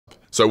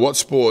So what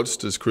sports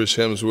does Chris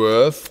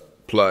Hemsworth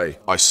play?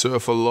 I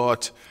surf a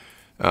lot.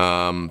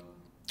 I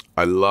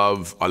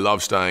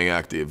love staying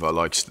active. I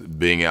like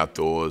being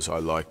outdoors. I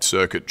like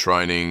circuit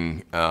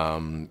training,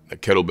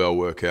 kettlebell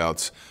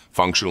workouts,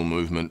 functional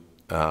movement.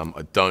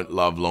 I don't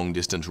love long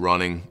distance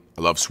running.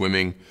 I love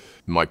swimming.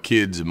 My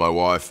kids and my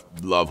wife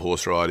love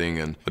horse riding,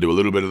 and I do a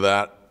little bit of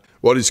that.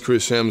 What is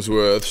Chris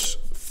Hemsworth's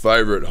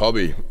favorite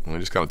hobby? We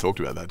just kind of talked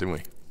about that, didn't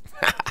we?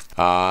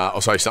 I'll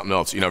say something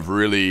else. I've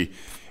really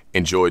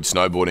enjoyed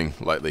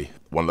snowboarding lately.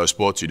 One of those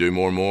sports you do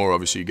more and more,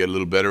 obviously you get a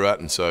little better at,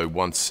 and so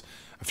once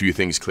a few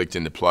things clicked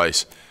into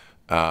place,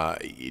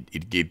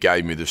 it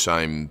gave me the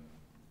same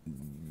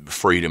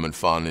freedom and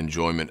fun,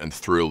 enjoyment and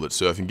thrill that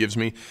surfing gives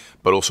me,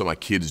 but also my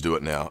kids do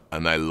it now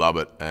and they love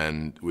it,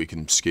 and we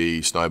can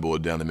ski,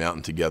 snowboard down the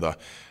mountain together.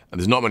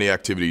 And there's not many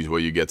activities where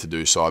you get to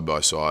do side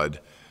by side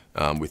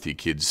with your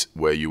kids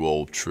where you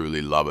all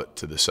truly love it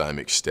to the same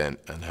extent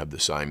and have the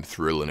same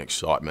thrill and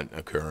excitement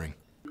occurring.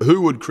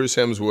 Who would Chris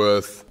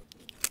Hemsworth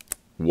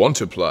want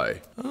to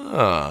play?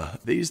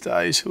 These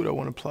days, who would I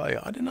want to play?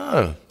 I don't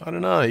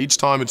know. Each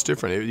time it's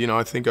different.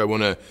 I think I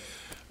want to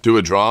do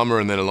a drama,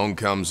 and then along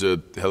comes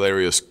a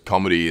hilarious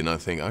comedy, and I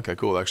think, okay,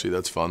 cool, actually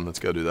that's fun, let's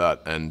go do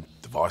that, and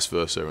vice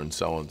versa, and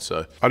so on.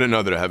 So I don't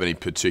know that I have any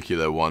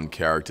particular one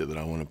character that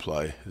I want to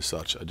play as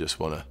such. I just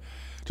want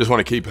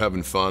to keep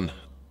having fun,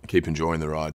 keep enjoying the ride.